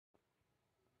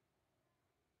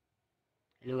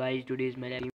Hello guys, today is my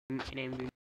live stream and I'm doing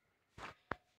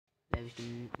live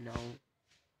stream now.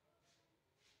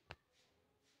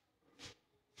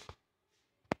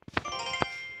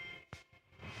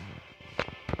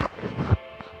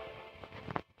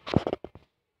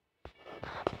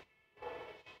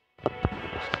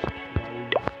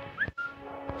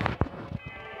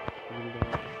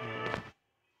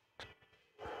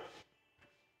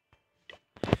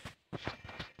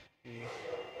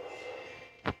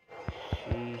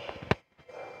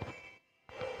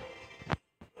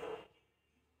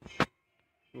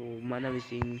 So Manav is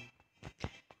saying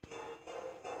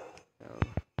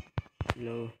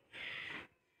hello.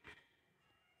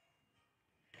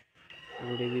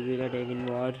 Today we will attack in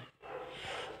war.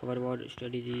 Our war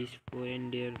strategy is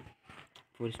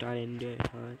 4-star India.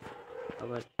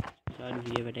 Our start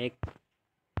we have attack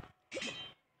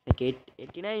like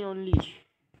 89 only.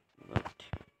 But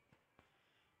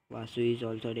Vasu is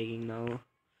also attacking now.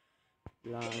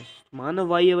 Last Manav,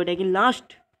 why you have attacking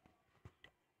last?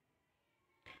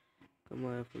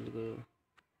 कमाया full करो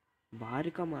बाहर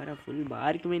का मारा full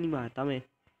बाहर क्यों नहीं मारता मैं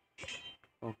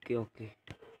ओके ओके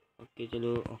ओके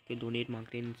चलो ओके डोनेट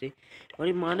मांगते हैं इनसे और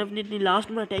ये मानव ने इतनी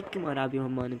लास्ट में अटैक क्यों मारा अभी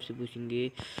हम मानव से पूछेंगे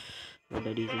what the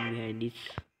reason behind this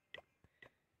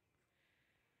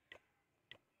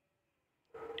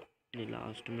ने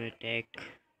लास्ट में अटैक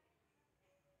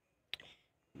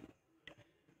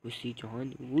खुशी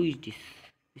चौहान हु इज दिस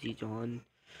खुशी चौहान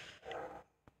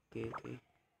ओके ओके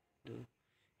तो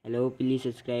hello please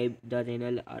subscribe the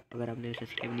channel अगर आपने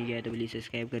सब्सक्राइब नहीं किया है तो प्लीज़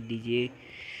सब्सक्राइब कर दीजिए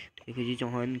देखो जी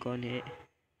चौहान कौन है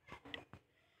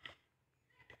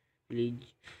प्लीज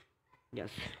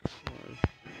यस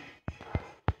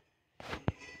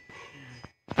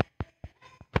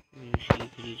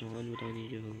चौहान बता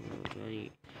दीजिए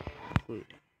कोई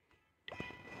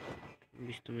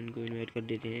बिस्तमन को इनवाइट कर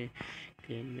देते हैं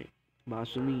क्लैन में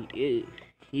बासुमी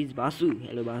he is Basu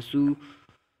hello Basu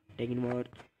taking more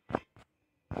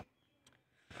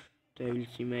तो आई विल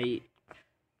सी माय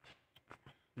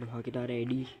धमाकेदार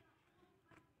आईडी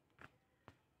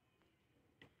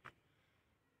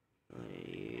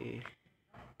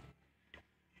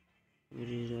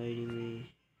residing में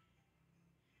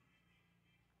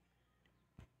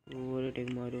और अटैक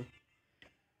मारो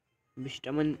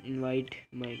बिस्टमन invite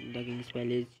my the Kings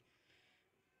palace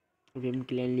अभी हम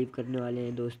क्लैन लीव करने वाले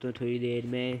हैं दोस्तों थोड़ी देर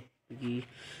में क्योंकि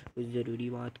कुछ ज़रूरी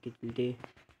बात के चलते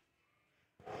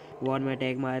वॉर में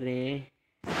अटैक मार रहे हैं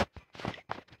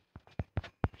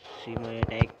सी माय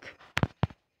अटैक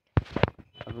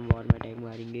अब हम वॉर में अटैक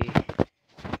मारेंगे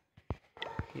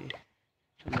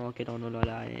 9 के टाउन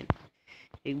वाला आए हैं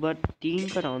एक बार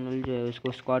 3 का टाउन जो है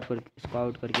उसको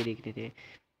स्काउट करके देखते थे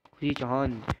खुशी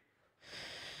चौहान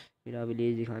मेरा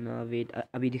विलेज दिखाना वेट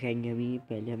अभी दिखाएंगे अभी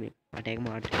पहले हमें अटैक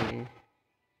मारते हैं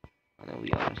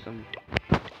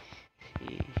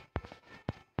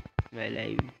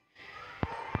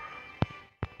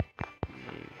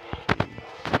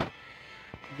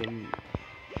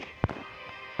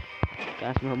क्या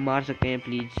इसमें हम मार सकते हैं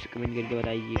प्लीज़ कमेंट करके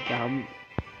बताइए क्या हम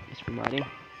इस पर मारें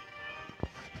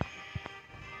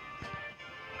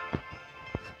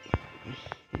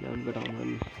उनका टाउन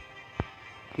हॉल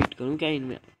हिट करूँ क्या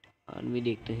इनमें आर्मी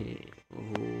देखते हैं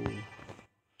ओहो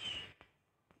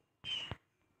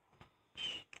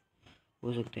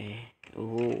हो सकते हैं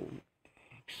ओहो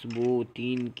एक्सबो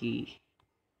 3 की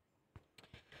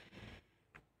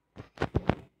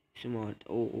smart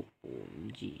O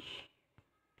ji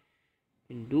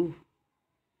do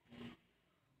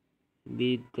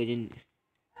big cousin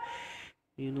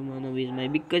you know Manav is my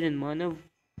big cousin Manav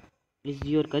is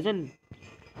your cousin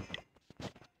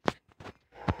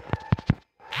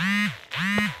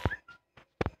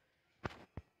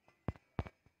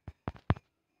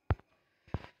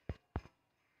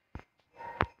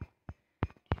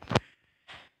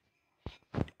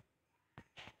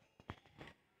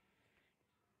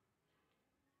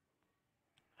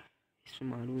इसमें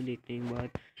मालूम देखते हैं एक बार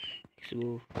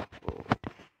वो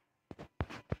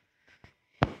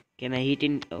कैन आई हिट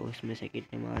इन उसमें सेकंड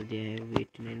ने मार दिया है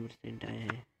 89% आया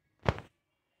है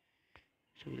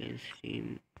स्ट्रीम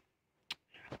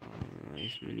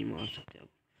इसमें नहीं मार सकते अब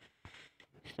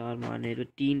स्टार मारने तो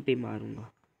 3 पे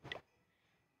मारूंगा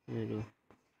तो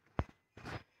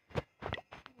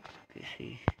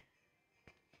कैसे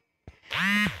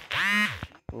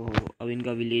ओह अब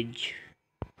इनका विलेज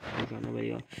दिखाना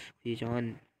पड़ेगा ये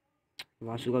चौहान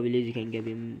वासु का विलेज दिखाएंगे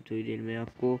अभी हम थोड़ी देर में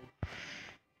आपको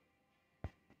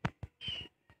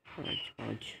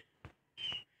 5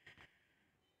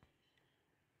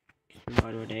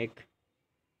 मारो अटैक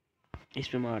इस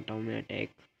पे मारता हूँ मैं अटैक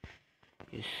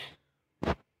इस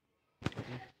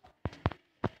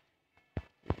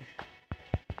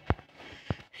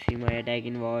सी माई attack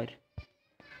in war,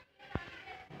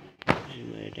 C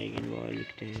my attack in war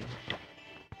लिखते हैं।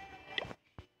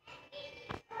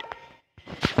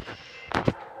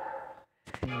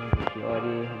 और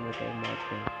ये हम अटैक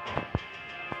मारते हैं।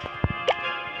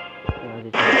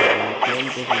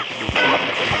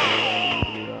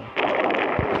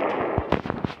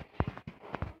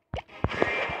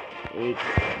 एक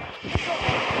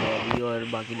और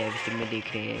बाकी लाइव स्ट्रीम में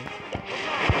देख रहे हैं।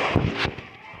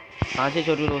 कहाँ से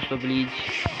छोड़ू दोस्तों, प्लीज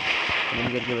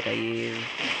कमेंट करके बताइए।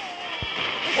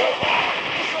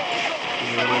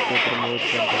 मेरे को प्रमोट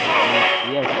कर दो।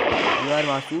 Yes you are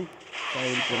Vasu, I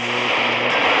will promote.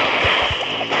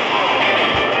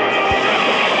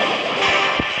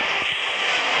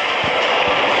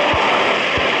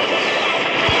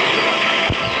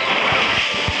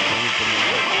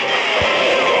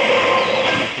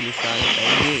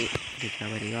 देखना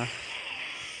पड़ेगा।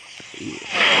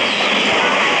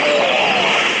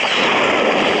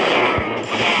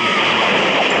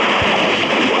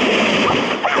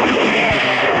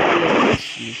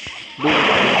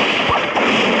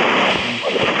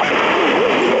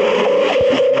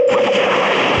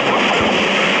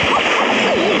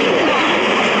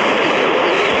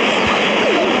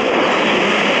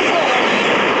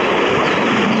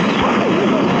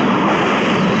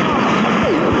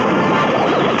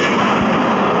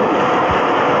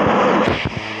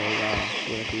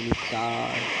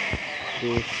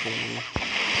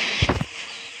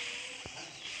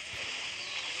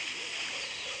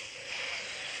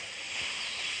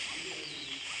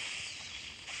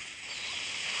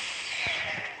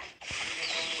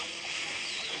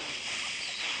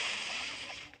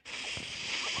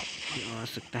 आ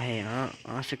सकता है, यहाँ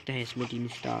आ सकता है इसमें 3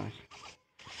 स्टार।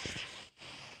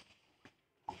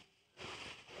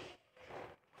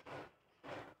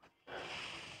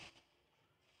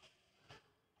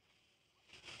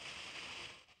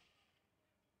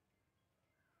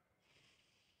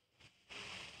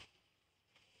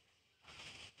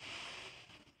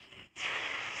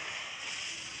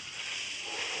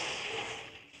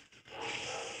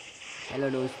 हेलो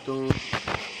दोस्तों,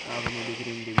 आप हमें दिख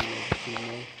रही हैं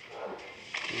में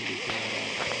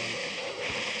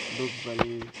दुबल